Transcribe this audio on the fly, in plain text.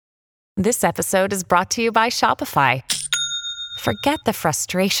This episode is brought to you by Shopify. Forget the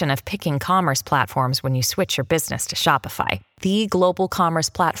frustration of picking commerce platforms when you switch your business to Shopify, the global commerce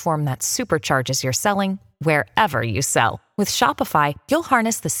platform that supercharges your selling wherever you sell. With Shopify, you'll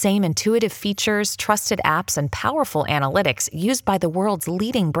harness the same intuitive features, trusted apps, and powerful analytics used by the world's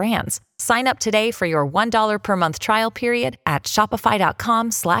leading brands. Sign up today for your $1 per month trial period at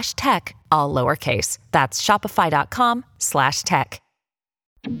shopify.com/tech, all lowercase. That's shopify.com/tech.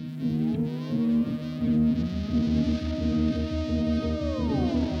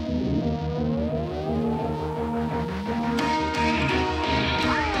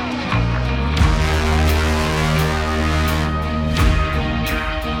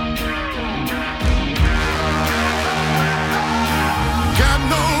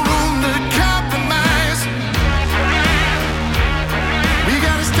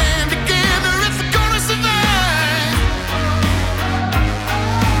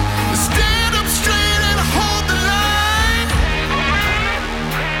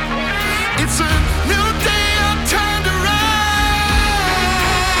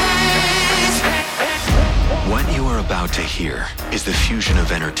 To hear is the fusion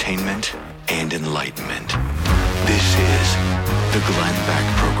of entertainment and enlightenment. This is the Glenn Beck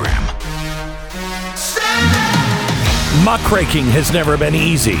Program. Muckraking has never been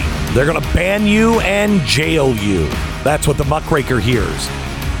easy. They're going to ban you and jail you. That's what the muckraker hears.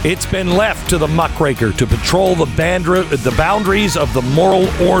 It's been left to the muckraker to patrol the boundaries of the moral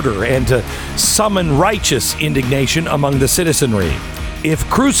order and to summon righteous indignation among the citizenry. If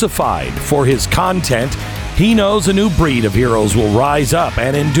crucified for his content, he knows a new breed of heroes will rise up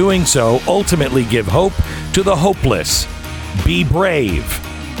and in doing so ultimately give hope to the hopeless. Be brave.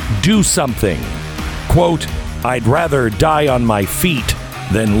 Do something. Quote, I'd rather die on my feet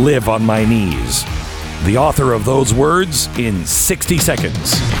than live on my knees. The author of those words in 60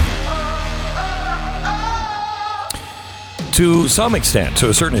 seconds. To some extent, to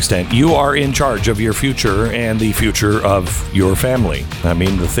a certain extent, you are in charge of your future and the future of your family. I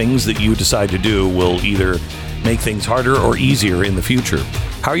mean, the things that you decide to do will either make things harder or easier in the future.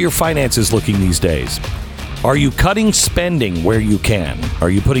 How are your finances looking these days? Are you cutting spending where you can? Are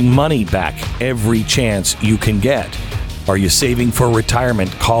you putting money back every chance you can get? Are you saving for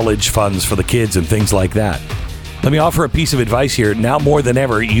retirement, college funds for the kids and things like that? Let me offer a piece of advice here. Now more than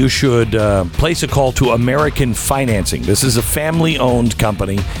ever, you should place a call to American Financing. This is a family-owned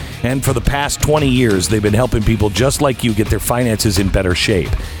company, and for the past 20 years, they've been helping people just like you get their finances in better shape.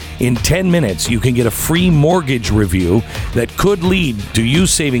 In 10 minutes, you can get a free mortgage review that could lead to you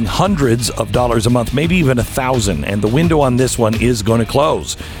saving hundreds of dollars a month, maybe even $1,000, and the window on this one is going to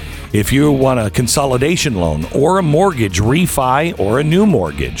close. If you want a consolidation loan or a mortgage refi or a new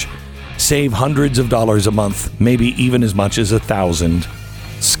mortgage, save hundreds of dollars a month, maybe even as much as $1,000.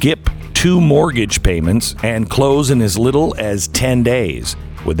 Skip 2 mortgage payments and close in as little as 10 days.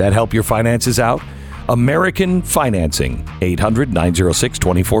 Would that help your finances out? American Financing,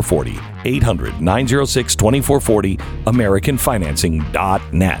 800-906-2440. 800-906-2440,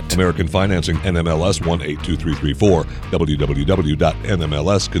 AmericanFinancing.net. American Financing, NMLS 182334,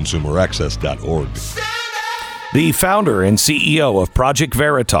 www.nmlsconsumeraccess.org. The founder and CEO of Project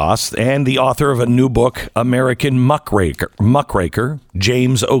Veritas and the author of a new book, American Muckraker,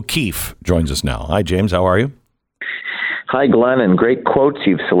 James O'Keefe, joins us now. Hi, James. How are you? Hi, Glenn, and great quotes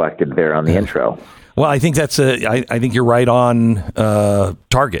you've selected there on the intro. Well, I think I think you're right on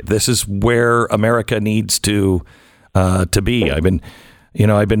target. This is where America needs to be. I've been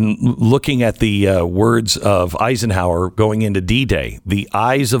looking at the words of Eisenhower going into D-Day. The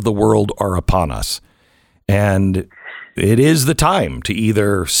eyes of the world are upon us. And it is the time to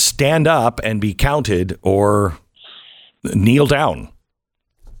either stand up and be counted or kneel down.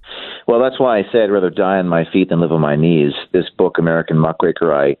 Well, that's why I said I'd rather die on my feet than live on my knees. This book, American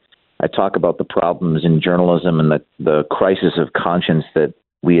Muckraker, I talk about the problems in journalism and the crisis of conscience that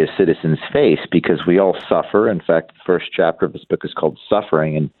we as citizens face because we all suffer. In fact, the first chapter of this book is called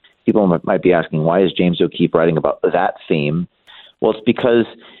Suffering. And people might be asking, why is James O'Keefe writing about that theme? Well, it's because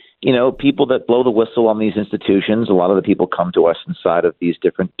people that blow the whistle on these institutions, a lot of the people come to us inside of these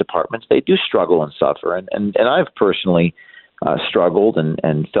different departments, they do struggle and suffer. And I've personally struggled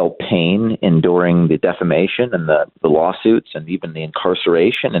and felt pain enduring the defamation and the lawsuits and even the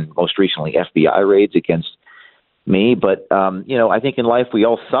incarceration and most recently FBI raids against me. But, I think in life we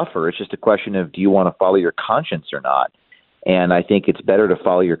all suffer. It's just a question of, do you want to follow your conscience or not? And I think it's better to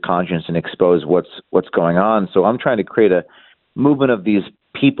follow your conscience and expose what's going on. So I'm trying to create a movement of these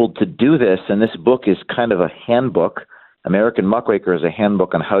people to do this, and this book is kind of a handbook American Muckraker is a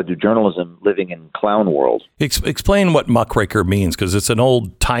handbook on how to do journalism living in clown world. Explain what muckraker means, because it's an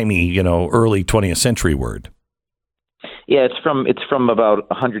old-timey, early 20th century word. Yeah, it's from about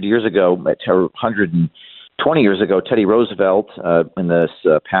 100 years ago, 120 years ago. Teddy Roosevelt, in this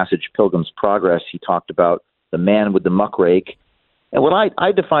passage Pilgrim's Progress, he talked about the man with the muck rake. And what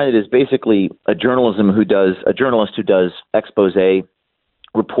I define it as basically a journalist who does expose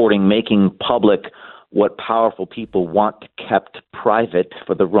reporting, making public what powerful people want kept private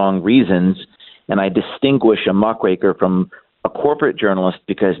for the wrong reasons. And I distinguish a muckraker from a corporate journalist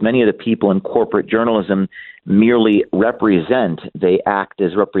because many of the people in corporate journalism merely they act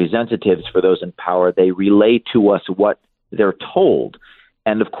as representatives for those in power. They relay to us what they're told.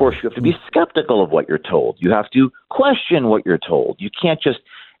 And of course, you have to be skeptical of what you're told. You have to question what you're told. You can't just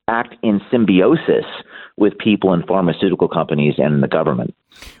act in symbiosis with people in pharmaceutical companies and the government.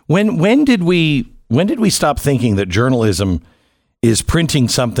 When did we stop thinking that journalism is printing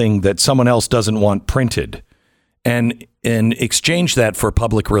something that someone else doesn't want printed, and exchange that for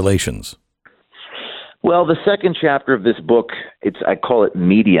public relations? Well, the second chapter of this book, I call it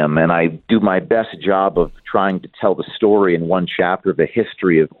Medium, and I do my best job of trying to tell the story in one chapter of the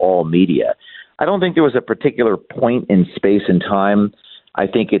history of all media. I don't think there was a particular point in space and time. I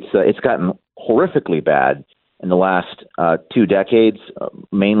think it's gotten horrifically bad in the last 2 decades,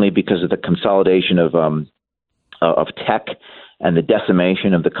 mainly because of the consolidation of tech and the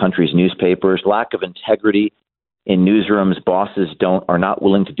decimation of the country's newspapers, lack of integrity in newsrooms. Bosses are not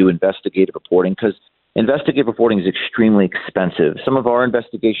willing to do investigative reporting because investigative reporting is extremely expensive. Some of our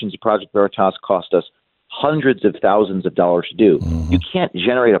investigations at Project Veritas cost us hundreds of thousands of dollars to do. Mm-hmm. You can't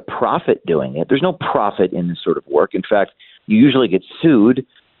generate a profit doing it. There's no profit in this sort of work. In fact, you usually get sued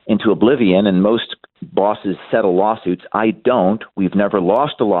into oblivion, and most bosses settle lawsuits. I don't. We've never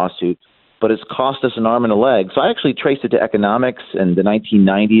lost a lawsuit, but it's cost us an arm and a leg. So I actually traced it to economics. In the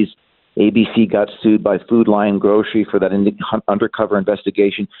 1990s, ABC got sued by Food Lion Grocery for that undercover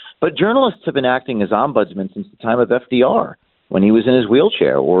investigation. But journalists have been acting as ombudsmen since the time of FDR, when he was in his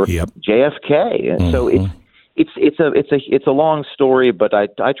wheelchair, or JFK. And so it's a long story, but I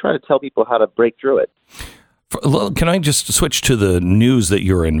try to tell people how to break through it. Can I just switch to the news that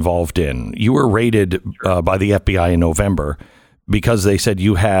you're involved in? You were raided by the FBI in November because they said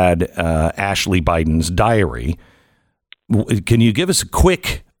you had Ashley Biden's diary. Can you give us a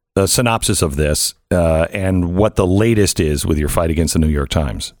quick synopsis of this and what the latest is with your fight against the New York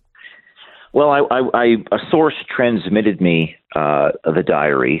Times? Well, a source transmitted me the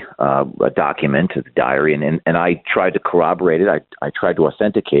diary, a document of the diary, and I tried to corroborate it. I tried to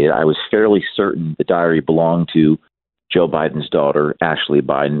authenticate it. I was fairly certain the diary belonged to Joe Biden's daughter, Ashley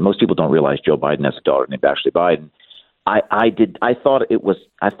Biden. Most people don't realize Joe Biden has a daughter named Ashley Biden. I thought it was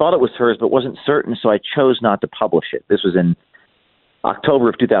hers, but wasn't certain, so I chose not to publish it. This was in October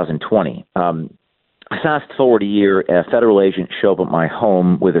of 2020. Fast forward a year, a federal agent showed up at my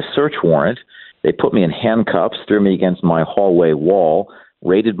home with a search warrant. They put me in handcuffs, threw me against my hallway wall,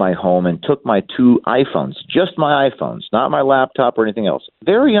 raided my home, and took my 2 iPhones, just my iPhones, not my laptop or anything else.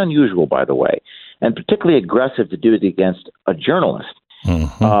 Very unusual, by the way, and particularly aggressive to do it against a journalist.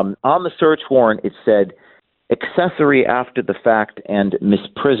 Mm-hmm. On the search warrant, it said, accessory after the fact and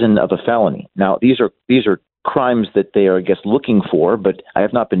misprison of a felony. Now, these are crimes that they are, I guess, looking for, but I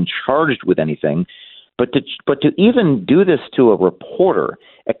have not been charged with anything. But to even do this to a reporter,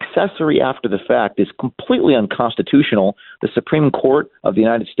 accessory after the fact, is completely unconstitutional. The Supreme Court of the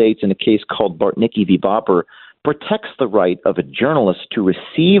United States, in a case called Bartnicki v. Bopper, protects the right of a journalist to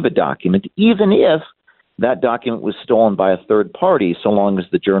receive a document, even if that document was stolen by a third party, so long as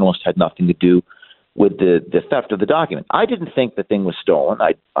the journalist had nothing to do with the theft of the document. I didn't think the thing was stolen.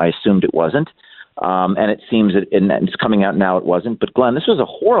 I assumed it wasn't. And it seems that, and it's coming out now, it wasn't. But Glenn, this was a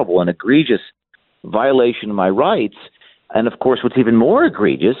horrible and egregious violation of my rights. And of course, what's even more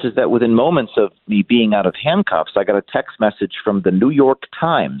egregious is that within moments of me being out of handcuffs, I got a text message from the New York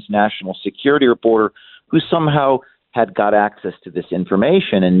Times national security reporter who somehow had got access to this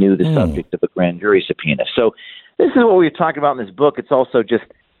information and knew the subject of a grand jury subpoena. So this is what we're talking about in this book. It's also just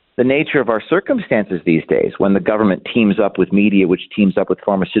the nature of our circumstances these days, when the government teams up with media, which teams up with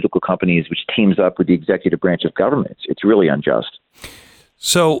pharmaceutical companies, which teams up with the executive branch of government. It's really unjust.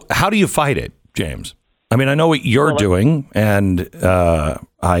 So how do you fight it, James? I mean, I know what you're doing, and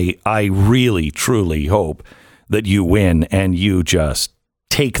I really, truly hope that you win and you just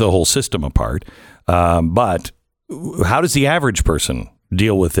take the whole system apart. But how does the average person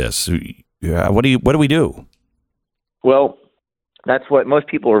deal with this? What do we do? Well, that's what most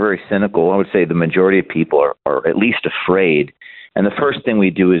people are very cynical. I would say the majority of people are at least afraid. And the first thing we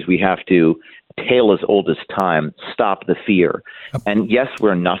do is we have to, tale as old as time, stop the fear. And yes,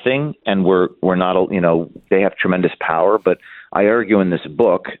 we're nothing, and we're not, they have tremendous power, but I argue in this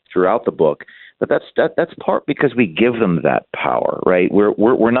book, throughout the book, but that's part because we give them that power, right?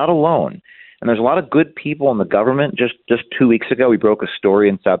 We're not alone. And there's a lot of good people in the government. Just 2 weeks ago, we broke a story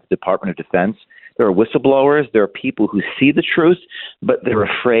inside the Department of Defense. There are whistleblowers. There are people who see the truth, but they're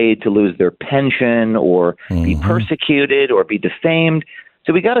afraid to lose their pension or be persecuted or be defamed.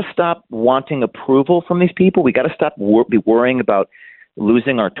 So we got to stop wanting approval from these people. We got to stop be worrying about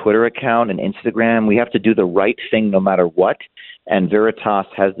losing our Twitter account and Instagram. We have to do the right thing no matter what. And Veritas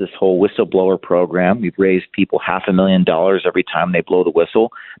has this whole whistleblower program. We've raised people $500,000 every time they blow the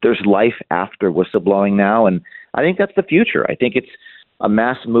whistle. There's life after whistleblowing now, and I think that's the future. I think it's a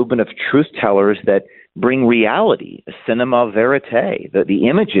mass movement of truth tellers that bring reality, a cinema verite. The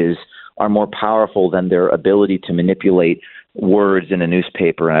images are more powerful than their ability to manipulate words in a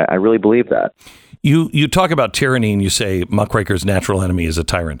newspaper, and I really believe that. You talk about tyranny, and you say Muckraker's natural enemy is a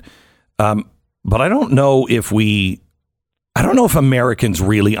tyrant. But I don't know if Americans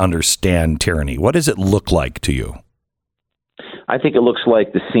really understand tyranny. What does it look like to you? I think it looks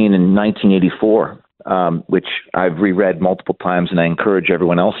like the scene in 1984, which I've reread multiple times, and I encourage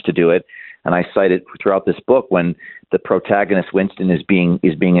everyone else to do it. And I cite it throughout this book when the protagonist Winston is being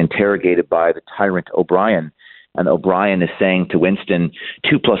interrogated by the tyrant O'Brien, and O'Brien is saying to Winston,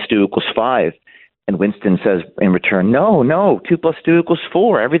 2 + 2 = 5. And Winston says in return, no, 2 + 2 =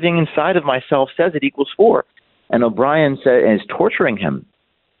 4. Everything inside of myself says it equals 4. And O'Brien is torturing him.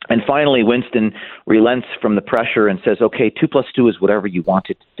 And finally, Winston relents from the pressure and says, okay, 2 + 2 is whatever you want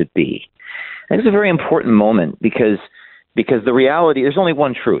it to be. And it's a very important moment because the reality, there's only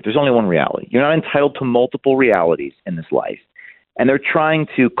one truth. There's only one reality. You're not entitled to multiple realities in this life. And they're trying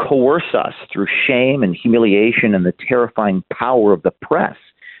to coerce us through shame and humiliation and the terrifying power of the press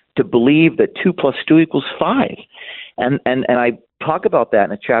to believe that 2 + 2 = 5. And I talk about that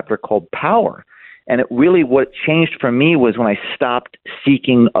in a chapter called Power. And it really, what changed for me was when I stopped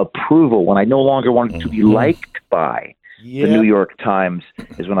seeking approval, when I no longer wanted to be liked by the New York Times,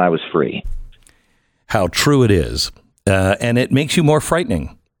 is when I was free. How true it is. And it makes you more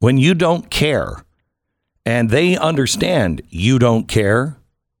frightening when you don't care. And they understand you don't care.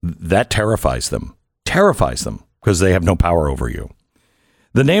 That terrifies them because they have no power over you.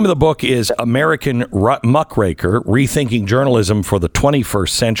 The name of the book is American Muckraker, Rethinking Journalism for the 21st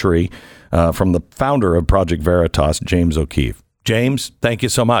Century, from the founder of Project Veritas, James O'Keefe. James, thank you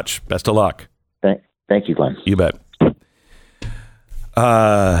so much. Best of luck. Thank you, Glenn. You bet.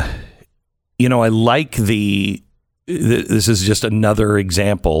 I like this is just another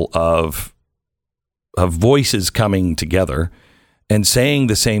example of voices coming together and saying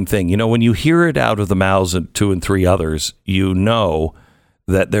the same thing. When you hear it out of the mouths of 2 and 3 others,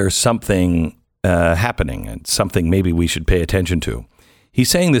 that there's something happening and something maybe we should pay attention to. He's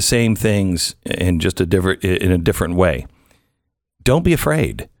saying the same things in a different way. Don't be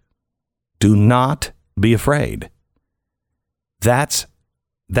afraid. Do not be afraid. That's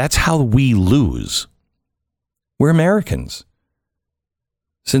how we lose. We're Americans.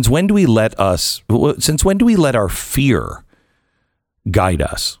 Since when do we let our fear guide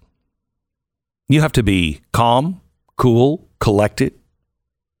us? You have to be calm, cool, collected.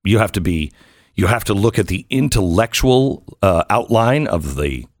 You have to look at the intellectual outline of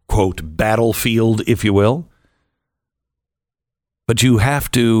the, quote, battlefield, if you will. But you have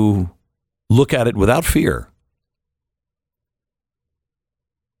to look at it without fear.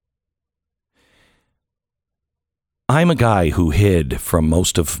 I'm a guy who hid from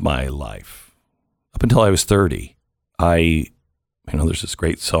most of my life. Up until I was 30, there's this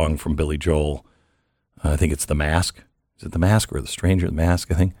great song from Billy Joel. I think it's The Mask. Is it The Mask or The Stranger? The Mask,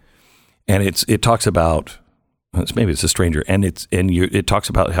 I think. And it talks about, maybe it's The Stranger, and it talks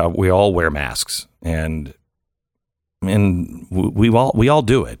about how we all wear masks, and we all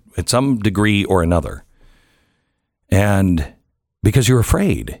do it at some degree or another. And because you're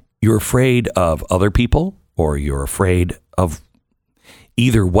afraid of other people, or you're afraid of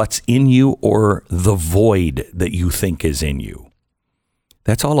either what's in you or the void that you think is in you.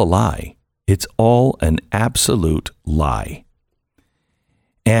 That's all a lie. It's all an absolute lie.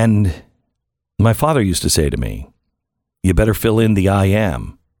 And my father used to say to me, you better fill in the I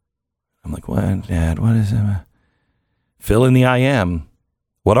am. I'm like, what, Dad? What is it? Fill in the I am.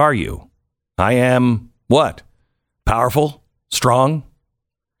 What are you? I am what? Powerful? Strong?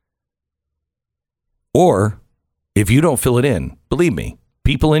 Or if you don't fill it in, believe me,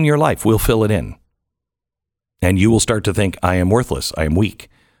 people in your life will fill it in. And you will start to think, I am worthless. I am weak.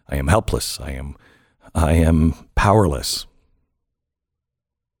 I am helpless. I am powerless.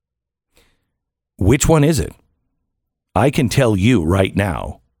 Which one is it? I can tell you right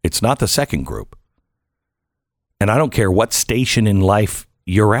now, it's not the second group. And I don't care what station in life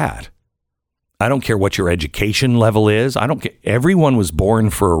you're at. I don't care what your education level is. I don't care. Everyone was born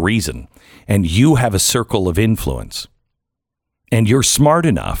for a reason. And you have a circle of influence. And you're smart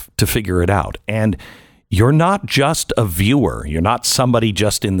enough to figure it out. And you're not just a viewer. You're not somebody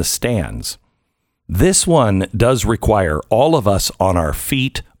just in the stands. This one does require all of us on our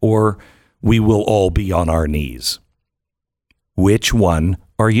feet, or we will all be on our knees. Which one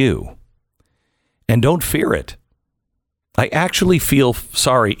are you? And don't fear it. I actually feel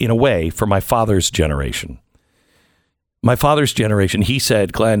sorry, in a way, for my father's generation. My father's generation, he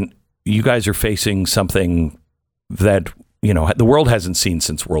said, Glenn, you guys are facing something that, you know, the world hasn't seen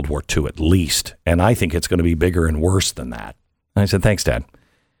since World War II, at least. And I think it's going to be bigger and worse than that. And I said, thanks, Dad.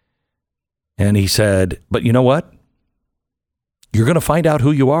 And he said, but you know what? You're going to find out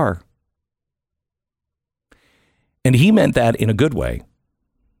who you are. And he meant that in a good way.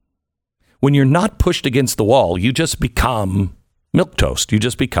 When you're not pushed against the wall, you just become milquetoast. You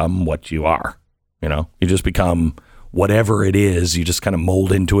just become what you are. You know, you just become whatever it is. You just kind of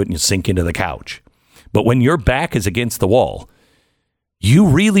mold into it and you sink into the couch. But when your back is against the wall, you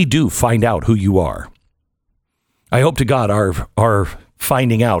really do find out who you are. I hope to God our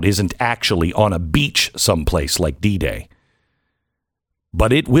finding out isn't actually on a beach someplace like D-Day.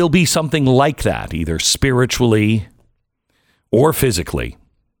 But it will be something like that, either spiritually or physically.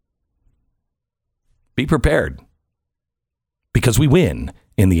 Be prepared, because we win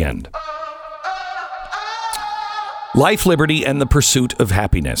in the end. Life, liberty, and the pursuit of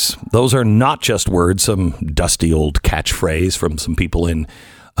happiness. Those are not just words some dusty old catchphrase from some people in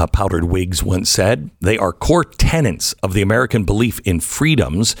powdered wigs once said. They are core tenets of the American belief in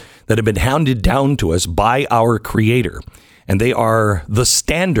freedoms that have been handed down to us by our Creator. And they are the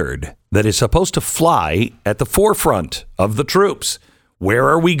standard that is supposed to fly at the forefront of the troops. Where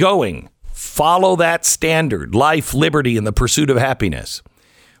are we going? Follow that standard. Life, liberty, and the pursuit of happiness.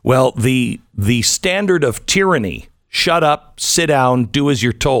 Well, the standard of tyranny, shut up, sit down, do as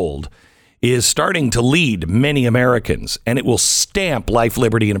you're told, is starting to lead many Americans, and it will stamp life,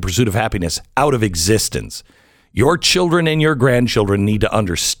 liberty, and a pursuit of happiness out of existence. Your children and your grandchildren need to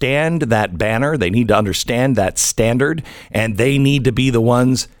understand that banner. They need to understand that standard, and they need to be the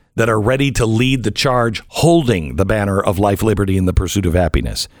ones that are ready to lead the charge holding the banner of life, liberty, and the pursuit of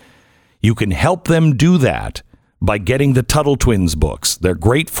happiness. You can help them do that by getting the Tuttle Twins books. They're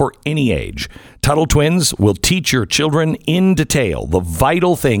great for any age. Tuttle Twins will teach your children in detail the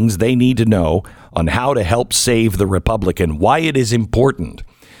vital things they need to know on how to help save the Republic and why it is important.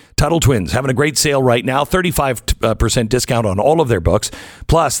 Tuttle Twins having a great sale right now, 35% discount on all of their books.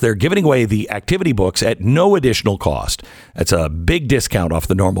 Plus, they're giving away the activity books at no additional cost. That's a big discount off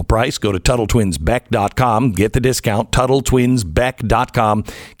the normal price. Go to TuttleTwinsBeck.com. Get the discount, TuttleTwinsBeck.com.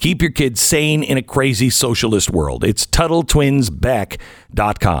 Keep your kids sane in a crazy socialist world. It's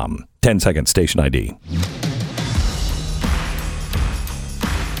TuttleTwinsBeck.com. 10-second station ID.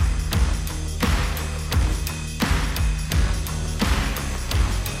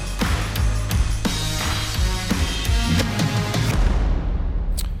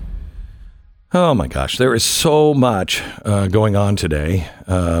 Oh, my gosh. There is so much going on today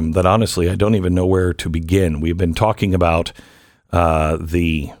that honestly, I don't even know where to begin. We've been talking about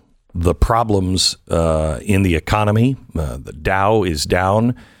the problems in the economy. The Dow is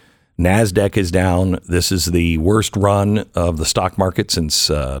down. NASDAQ is down. This is the worst run of the stock market since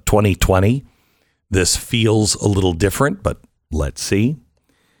 2020. This feels a little different, but let's see.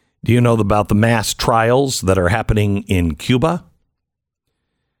 Do you know about the mass trials that are happening in Cuba?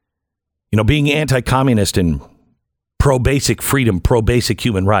 You know, being anti-communist and pro-basic freedom, pro-basic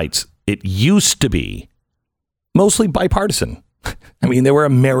human rights, it used to be mostly bipartisan. I mean, they were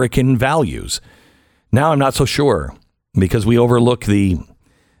American values. Now I'm not so sure, because we overlook the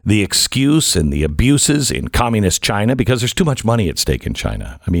excuse and the abuses in communist China because there's too much money at stake in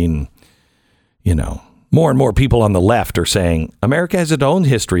China. I mean, you know, more and more people on the left are saying America has its own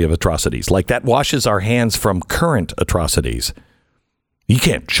history of atrocities, like that washes our hands from current atrocities. You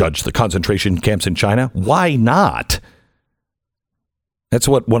can't judge the concentration camps in China. Why not? That's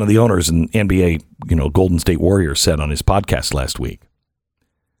what one of the owners in NBA, Golden State Warriors said on his podcast last week.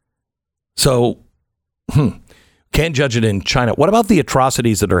 So, can't judge it in China. What about the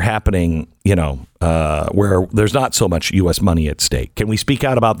atrocities that are happening, where there's not so much U.S. money at stake? Can we speak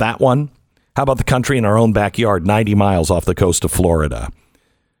out about that one? How about the country in our own backyard, 90 miles off the coast of Florida?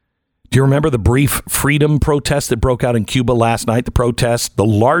 Do you remember the brief freedom protest that broke out in Cuba last night? The protest, the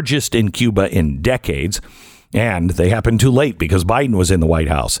largest in Cuba in decades. And they happened too late because Biden was in the White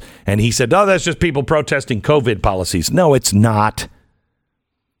House. And he said, oh, that's just people protesting COVID policies. No, it's not.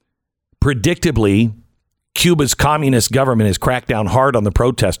 Predictably, Cuba's communist government has cracked down hard on the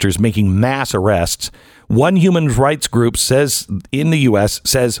protesters, making mass arrests. One human rights group says in the U.S.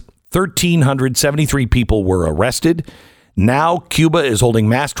 says 1,373 people were arrested. Now Cuba is holding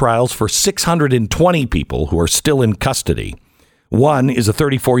mass trials for 620 people who are still in custody. One is a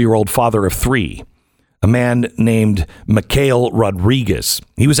 34-year-old father of three, a man named Mikhail Rodriguez.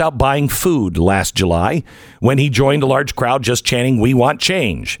 He was out buying food last July when he joined a large crowd just chanting, "We want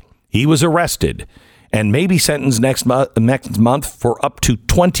change." He was arrested and may be sentenced next month for up to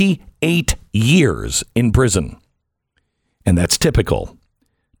 28 years in prison. And that's typical.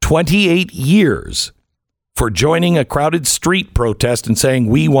 28 years for joining a crowded street protest and saying,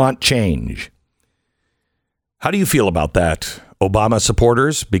 "We want change." How do you feel about that, Obama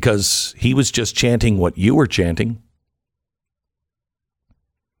supporters? Because he was just chanting what you were chanting.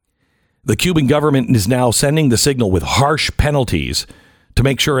 The Cuban government is now sending the signal with harsh penalties to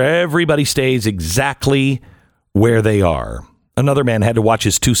make sure everybody stays exactly where they are. Another man had to watch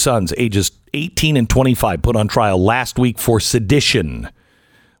his two sons, ages 18 and 25, put on trial last week for sedition,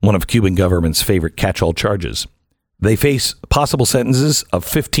 one of Cuban government's favorite catch-all charges. They face possible sentences of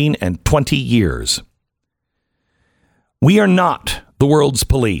 15 and 20 years. We are not the world's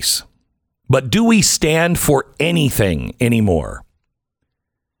police, but do we stand for anything anymore?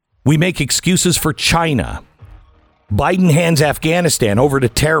 We make excuses for China. Biden hands Afghanistan over to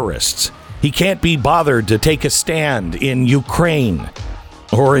terrorists. He can't be bothered to take a stand in Ukraine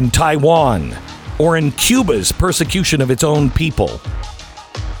or in Taiwan or in Cuba's persecution of its own people.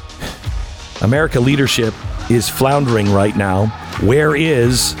 America leadership is floundering right now. Where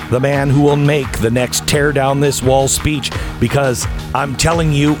is the man who will make the next tear down this wall speech? Because I'm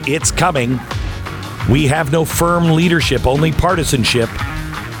telling you, it's coming. We have no firm leadership, only partisanship.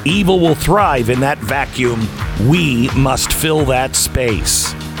 Evil will thrive in that vacuum. We must fill that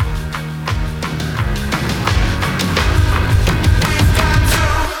space.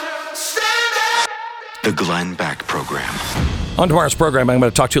 The Glenn Beck Program. On tomorrow's program, I'm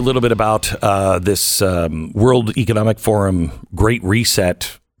going to talk to you a little bit about this World Economic Forum Great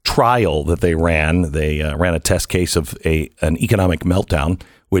Reset trial that they ran. They ran a test case of an economic meltdown,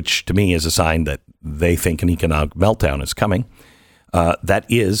 which to me is a sign that they think an economic meltdown is coming. That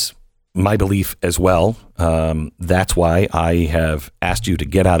is my belief as well. That's why I have asked you to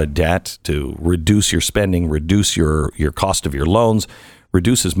get out of debt, to reduce your spending, reduce your cost of your loans,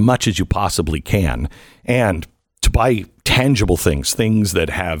 reduce as much as you possibly can, and to buy tangible things that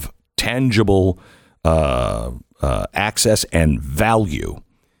have tangible access and value.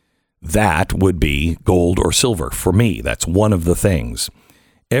 That would be gold or silver. For me, that's one of the things.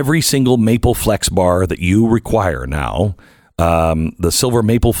 Every single Maple Flex bar that you require now, the silver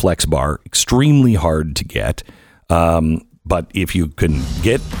Maple Flex bar, extremely hard to get. But if you can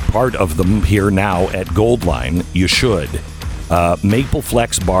get part of them here now at Goldline, you should. Maple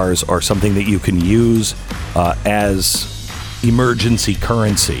Flex bars are something that you can use as emergency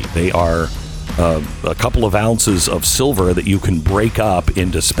currency. They are a couple of ounces of silver that you can break up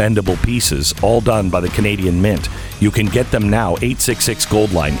into spendable pieces, all done by the Canadian Mint. You can get them now,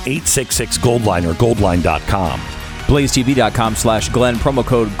 866-GOLDLINE, 866-GOLDLINE or goldline.com. BlazeTV.com/Glenn, promo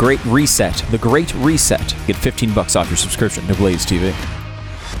code Great Reset. The Great Reset. Get $15 off your subscription to Blaze TV.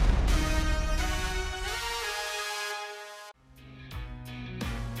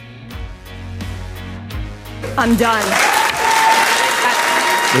 I'm done.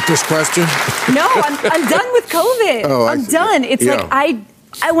 With this question? No, I'm done with COVID. Oh, I'm done. It's yeah. like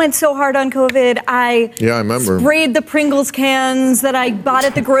I went so hard on COVID. I remember. Sprayed the Pringles cans that I bought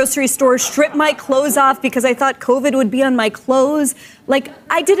at the grocery store, stripped my clothes off because I thought COVID would be on my clothes. Like,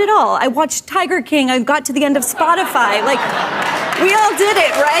 I did it all. I watched Tiger King. I got to the end of Spotify. Like, we all did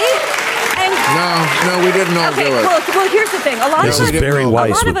it, right? And No, we didn't all do it. Well, here's the thing. A lot This of is us, Barry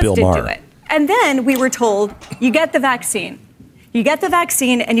Weiss with Bill did Maher. do it. And then we were told, you get the vaccine. You get the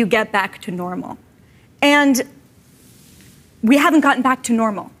vaccine and you get back to normal. And we haven't gotten back to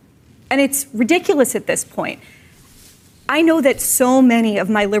normal. And it's ridiculous at this point. I know that so many of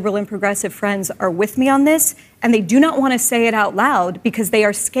my liberal and progressive friends are with me on this, and they do not want to say it out loud because they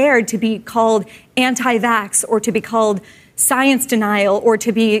are scared to be called anti-vax or to be called science denial or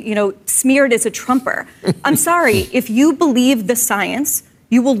to be, smeared as a Trumper. I'm sorry, if you believe the science,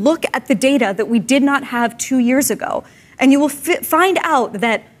 you will look at the data that we did not have 2 years ago, and you will find out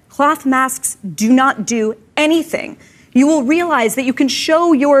that cloth masks do not do anything. You will realize that you can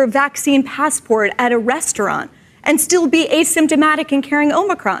show your vaccine passport at a restaurant and still be asymptomatic and carrying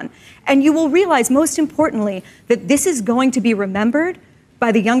Omicron. And you will realize, most importantly, that this is going to be remembered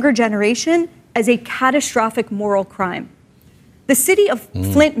by the younger generation as a catastrophic moral crime. The city of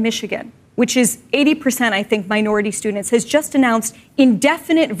Flint, Michigan, which is 80%, I think, minority students, has just announced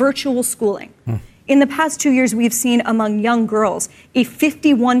indefinite virtual schooling. In the past 2 years, we've seen among young girls a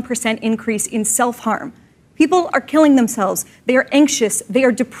 51% increase in self-harm. People are killing themselves. They are anxious. They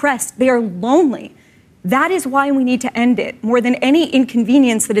are depressed. They are lonely. That is why we need to end it, more than any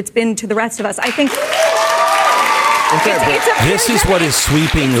inconvenience that it's been to the rest of us. I think this is what is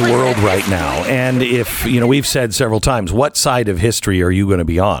sweeping the world right now. And if, we've said several times, what side of history are you going to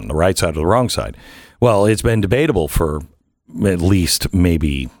be on, the right side or the wrong side? Well, it's been debatable for at least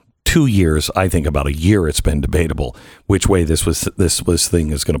maybe 2 years. I think about a year it's been debatable which way this thing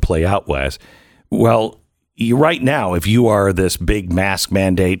is going to play out, Wes. Well, right now, if you are this big mask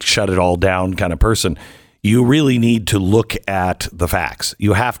mandate, shut it all down kind of person, you really need to look at the facts.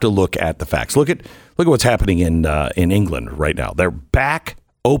 You have to look at the facts. Look at what's happening in England right now. They're back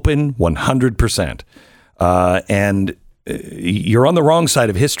open 100%. And you're on the wrong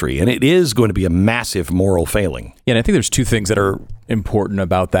side of history, and it is going to be a massive moral failing. Yeah, and I think there's two things that are important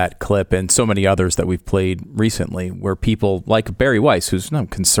about that clip and so many others that we've played recently, where people like Barry Weiss, who's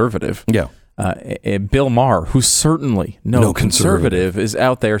not conservative, Bill Maher, who's certainly no conservative, is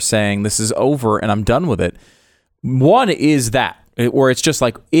out there saying this is over and I'm done with it. One is that, where it's just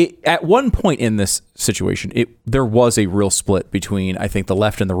like, at one point in this situation, there was a real split between, I think, the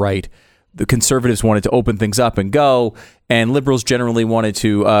left and the right. The conservatives wanted to open things up and go, and liberals generally wanted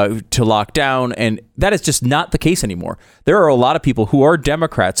to lock down, and that is just not the case anymore. There are a lot of people who are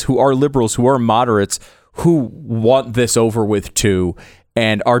Democrats, who are liberals, who are moderates, who want this over with too,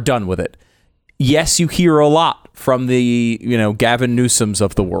 and are done with it. Yes, you hear a lot from the Gavin Newsoms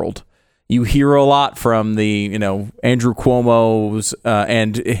of the world. You hear a lot from the Andrew Cuomo's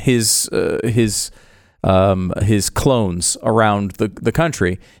and his clones around the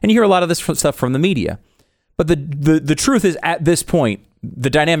country, and you hear a lot of this stuff from the media. But the truth is, at this point, the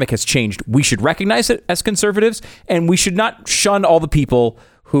dynamic has changed. We should recognize it as conservatives, and we should not shun all the people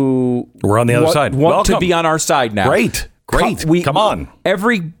who we're on the other side want to be on our side now. Great. Come on.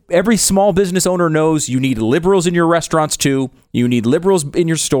 Every small business owner knows you need liberals in your restaurants too. You need liberals in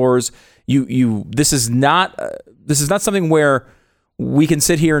your stores. This is not something where we can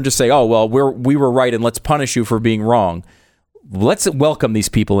sit here and just say, oh, well, we were right and let's punish you for being wrong. Let's welcome these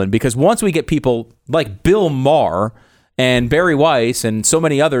people in, because once we get people like Bill Maher and Barry Weiss and so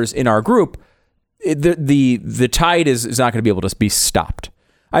many others in our group, the tide is not going to be able to be stopped.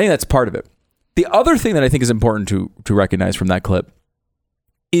 I think that's part of it. The other thing that I think is important to recognize from that clip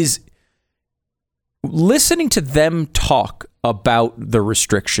is listening to them talk about the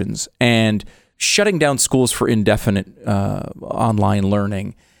restrictions and shutting down schools for indefinite online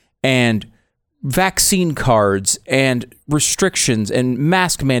learning and vaccine cards and restrictions and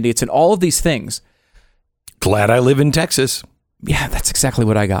mask mandates and all of these things. Glad I live in Texas. Yeah, that's exactly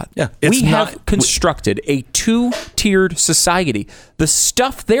what I got. Yeah, we have constructed a two-tiered society. The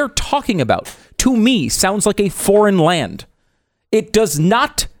stuff they're talking about, to me, sounds like a foreign land. It does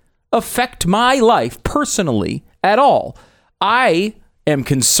not affect my life personally at all. I am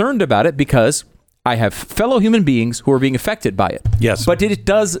concerned about it because I have fellow human beings who are being affected by it. Yes. But it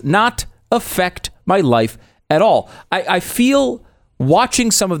does not affect my life at all. I feel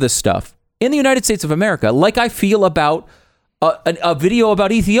watching some of this stuff in the United States of America like I feel about a video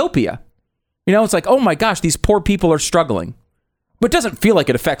about Ethiopia. It's like, oh my gosh, these poor people are struggling. But it doesn't feel like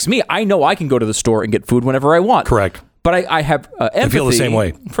it affects me. I know I can go to the store and get food whenever I want. Correct. But I have empathy I feel the same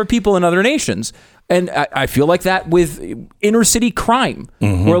way for people in other nations. And I feel like that with inner city crime,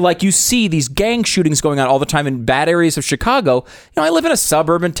 where like you see these gang shootings going on all the time in bad areas of Chicago. I live in a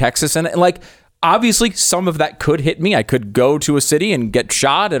suburb in Texas, and like obviously some of that could hit me. I could go to a city and get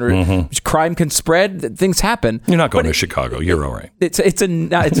shot, or crime can spread. Things happen. You're not going to Chicago. You're all right.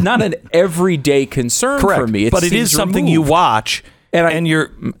 It's not an everyday concern for me. But it is something you watch. And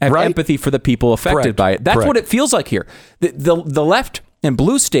you're have empathy for the people affected by it. That's what it feels like here. The left and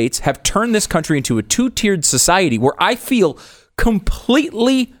blue states have turned this country into a two-tiered society where I feel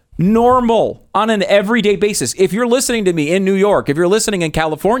completely normal on an everyday basis. If you're listening to me in New York, if you're listening in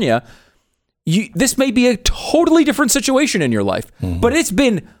California, this may be a totally different situation in your life. But it's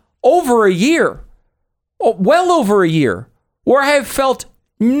been over a year, well over a year, where I have felt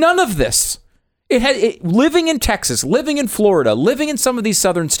none of this. Living in Texas, living in Florida, living in some of these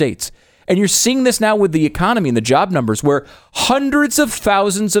southern states, and you're seeing this now with the economy and the job numbers, where hundreds of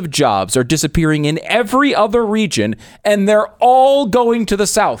thousands of jobs are disappearing in every other region, and they're all going to the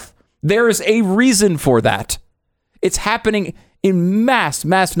south. There is a reason for that. It's happening in mass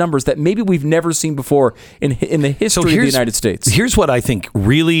numbers that maybe we've never seen before in the history of the United States. Here's what I think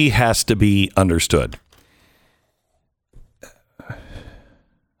really has to be understood.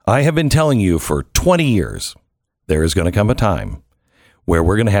 I have been telling you for 20 years, there is going to come a time where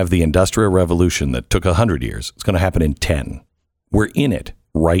we're going to have the Industrial Revolution that took 100 years. It's going to happen in 10. We're in it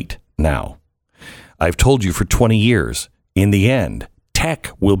right now. I've told you for 20 years, in the end,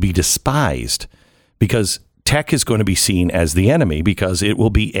 tech will be despised because tech is going to be seen as the enemy because it will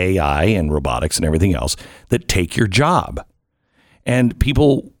be AI and robotics and everything else that take your job. And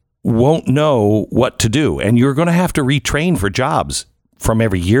people won't know what to do. And you're going to have to retrain for jobs from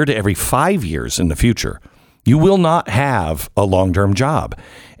every year to every 5 years in the future. You will not have a long-term job.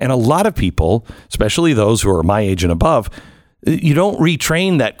 And a lot of people, especially those who are my age and above, you don't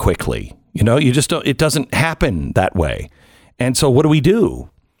retrain that quickly. You know, you just don't, it doesn't happen that way. And so what do?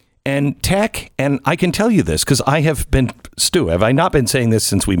 And tech, and I can tell you this because I have been, Stu, have I not been saying this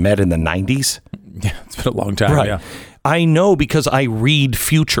since we met in the 90s? Yeah, it's been a long time. Right. Yeah. I know because I read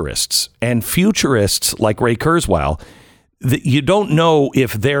futurists, and futurists like Ray Kurzweil, you don't know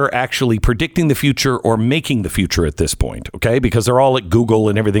if they're actually predicting the future or making the future at this point, okay? Because they're all at Google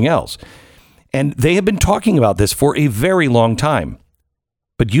and everything else. And they have been talking about this for a very long time.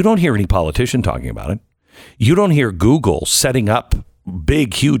 But you don't hear any politician talking about it. You don't hear Google setting up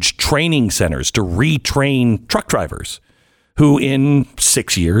big, huge training centers to retrain truck drivers who in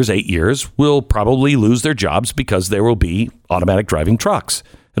 6 years, 8 years will probably lose their jobs because there will be automatic driving trucks.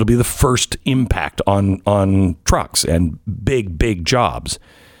 It'll be the first impact on trucks and big jobs.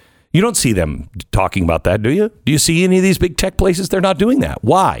 You don't see them talking about that, do you? Do you see any of these big tech places? They're not doing that.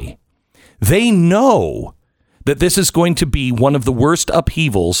 Why? They know that this is going to be one of the worst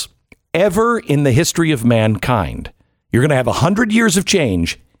upheavals ever in the history of mankind. You're going to have 100 years of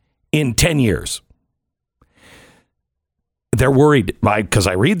change in 10 years. They're worried because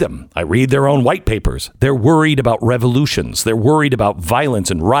I read them. I read their own white papers. They're worried about revolutions. They're worried about violence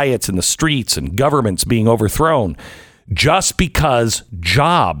and riots in the streets and governments being overthrown just because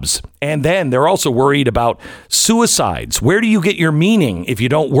jobs. And then they're also worried about suicides. Where do you get your meaning if you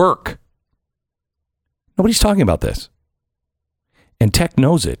don't work? Nobody's talking about this. And tech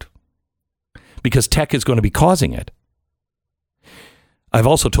knows it because tech is going to be causing it. I've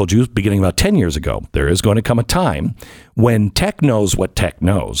also told you, beginning about 10 years ago, there is going to come a time when tech knows what tech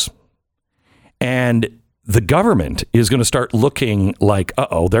knows. And the government is going to start looking like,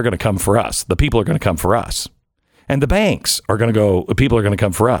 they're going to come for us. The people are going to come for us. And the banks are going to go, people are going to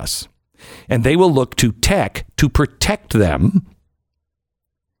come for us. And they will look to tech to protect them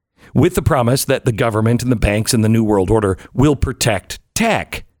with the promise that the government and the banks and the New World Order will protect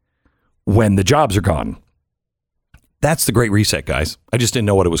tech when the jobs are gone. That's the Great Reset, guys. I just didn't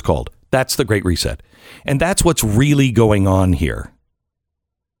know what it was called. That's the Great Reset. And that's what's really going on here.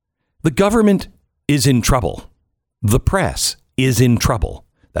 The government is in trouble. The press is in trouble.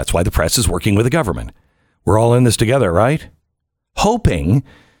 That's why the press is working with the government. We're all in this together, right? Hoping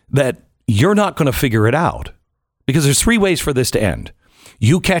that you're not going to figure it out. Because there's 3 ways for this to end.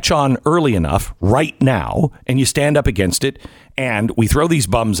 You catch on early enough right now, and you stand up against it, and we throw these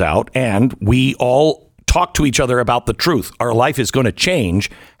bums out, and we all talk to each other about the truth. Our life is going to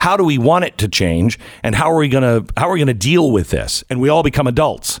change. How do we want it to change? And how are we going to deal with this? And we all become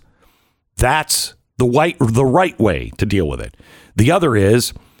adults. That's the right way to deal with it. The other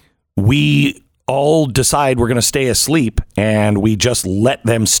is we all decide we're going to stay asleep and we just let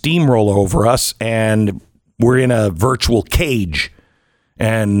them steamroll over us and we're in a virtual cage.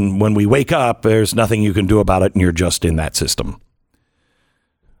 And when we wake up, there's nothing you can do about it and you're just in that system.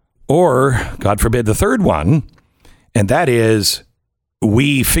 Or, God forbid, the third one, and that is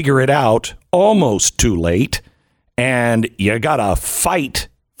we figure it out almost too late, and you got to fight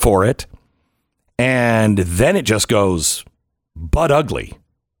for it, and then it just goes butt ugly.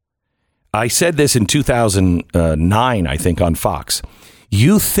 I said this in 2009, I think, on Fox.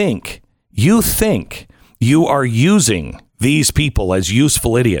 You think you are using these people as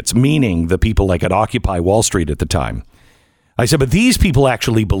useful idiots, meaning the people like at Occupy Wall Street at the time. I said, but these people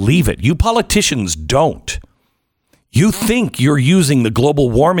actually believe it. You politicians don't. You think you're using the global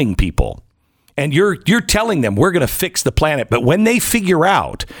warming people and you're telling them we're going to fix the planet. But when they figure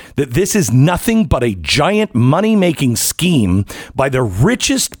out that this is nothing but a giant money-making scheme by the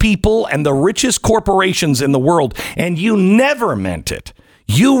richest people and the richest corporations in the world, and you never meant it,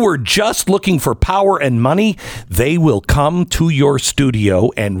 you were just looking for power and money, they will come to your studio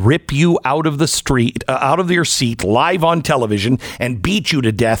and rip you out of the street, out of your seat, live on television, and beat you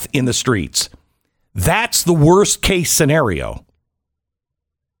to death in the streets. That's the worst case scenario.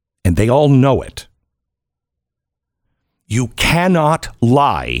 And they all know it. You cannot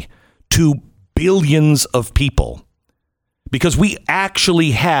lie to billions of people because we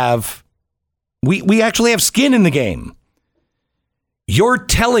actually have skin in the game. You're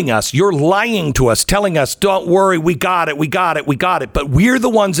telling us, you're lying to us, telling us, don't worry, we got it. But we're the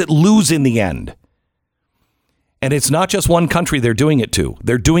ones that lose in the end. And it's not just one country they're doing it to.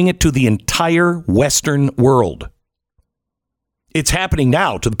 They're doing it to the entire Western world. It's happening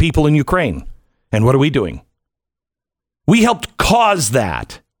now to the people in Ukraine. And what are we doing? We helped cause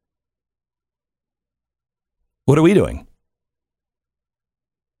that. What are we doing?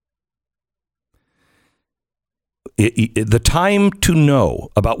 The time to know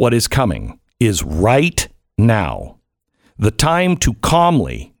about what is coming is right now. The time to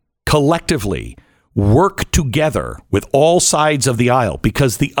calmly, collectively work together with all sides of the aisle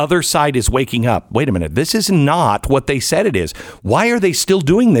because the other side is waking up. Wait a minute. This is not what they said it is. Why are they still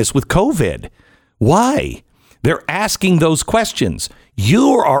doing this with COVID? Why? They're asking those questions.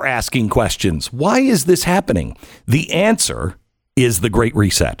 You are asking questions. Why is this happening? The answer is the Great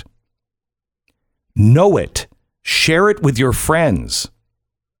Reset. Know it. Share it with your friends.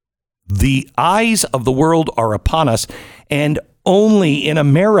 The eyes of the world are upon us, and only in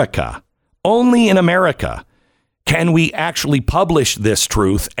America can we actually publish this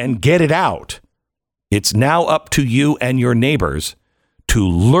truth and get it out. It's now up to you and your neighbors to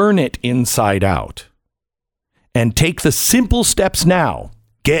learn it inside out and take the simple steps now.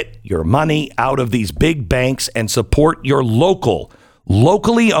 Get your money out of these big banks and support your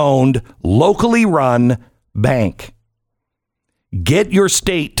locally owned, locally run bank. Get your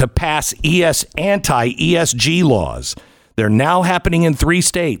state to pass anti-ESG laws. They're now happening in 3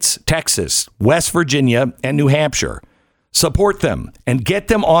 states, Texas, West Virginia, and New Hampshire. Support them and get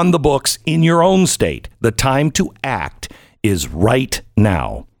them on the books in your own state. The time to act is right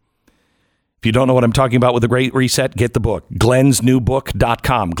now. If you don't know what I'm talking about with the Great Reset, get the book,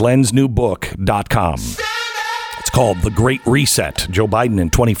 glensnewbook.com, glensnewbook.com. It's called The Great Reset, Joe Biden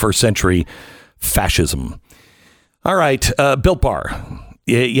in 21st Century Fascism. All right, Built Bar.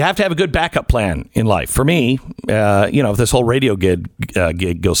 You have to have a good backup plan in life. For me, if this whole radio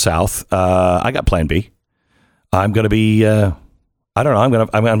gig goes south, I got plan B. I'm going to be, I'm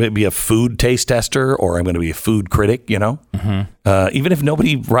going to be a food taste tester, or I'm going to be a food critic, even if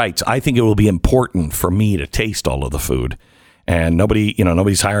nobody writes, I think it will be important for me to taste all of the food. And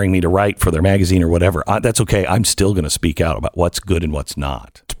nobody's hiring me to write for their magazine or whatever. That's okay. I'm still going to speak out about what's good and what's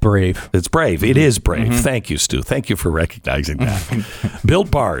not. It's brave. It's brave. It is brave. Thank you, Stu. Thank you for recognizing that.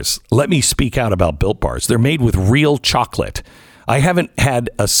 Built Bars. Let me speak out about Built Bars. They're made with real chocolate. I haven't had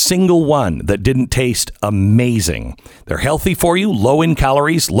a single one that didn't taste amazing. They're healthy for you, low in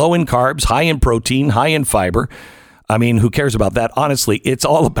calories, low in carbs, high in protein, high in fiber. I mean, who cares about that? Honestly, it's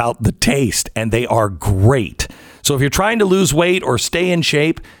all about the taste, and they are great. So if you're trying to lose weight or stay in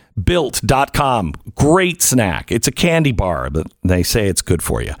shape, Built.com. Great snack. It's a candy bar, but they say it's good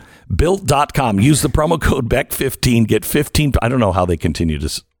for you. Built.com. Use the promo code BECK15. Get 15. I don't know how they continue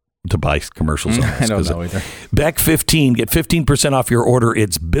to buy commercials on this. I don't know either. BECK15. Get 15% off your order.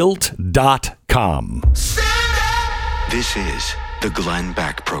 It's Built.com. This is the Glenn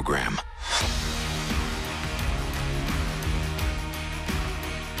Beck Program.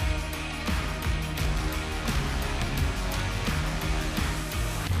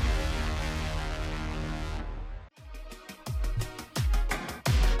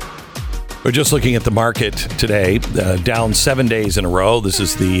 We're just looking at the market today, down 7 days in a row. This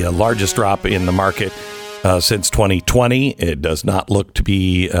is the largest drop in the market since 2020. It does not look to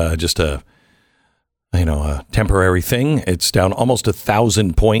be just a temporary thing. It's down almost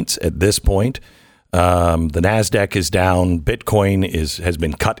 1,000 points at this point. The NASDAQ is down. Bitcoin has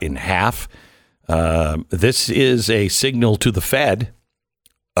been cut in half. This is a signal to the Fed.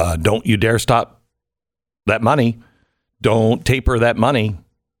 Don't you dare stop that money. Don't taper that money.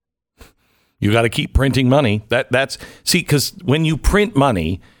 You got to keep printing money. Because when you print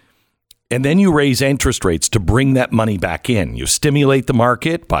money and then you raise interest rates to bring that money back in, you stimulate the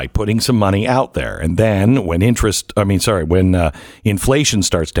market by putting some money out there. And then when inflation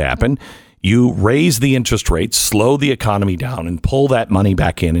starts to happen, you raise the interest rates, slow the economy down, and pull that money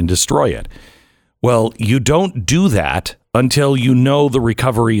back in and destroy it. Well, you don't do that until you know the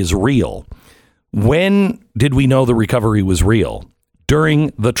recovery is real. When did we know the recovery was real?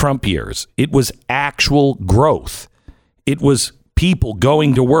 During the Trump years. It was actual growth. It was people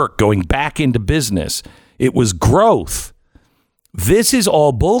going to work, going back into business. It was growth. This is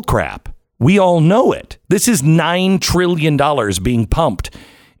all bullcrap. We all know it. This is $9 trillion being pumped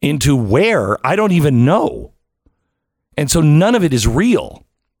into where? I don't even know. And so none of it is real.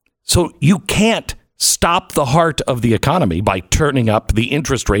 So you can't stop the heart of the economy by turning up the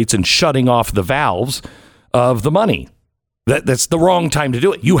interest rates and shutting off the valves of the money. That's the wrong time to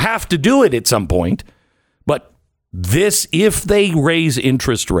do it. You have to do it at some point. But if they raise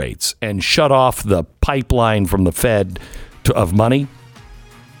interest rates and shut off the pipeline from the Fed of money,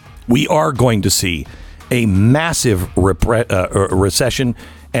 we are going to see a massive recession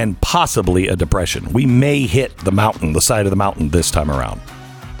and possibly a depression. We may hit the side of the mountain this time around.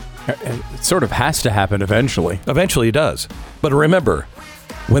 It sort of has to happen eventually. Eventually it does. But remember,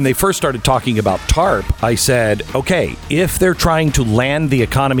 when they first started talking about TARP, I said, okay, if they're trying to land the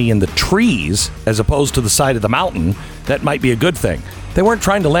economy in the trees as opposed to the side of the mountain, that might be a good thing. They weren't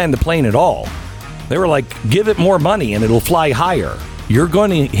trying to land the plane at all. They were like, give it more money and it'll fly higher. You're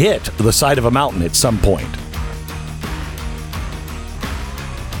going to hit the side of a mountain at some point.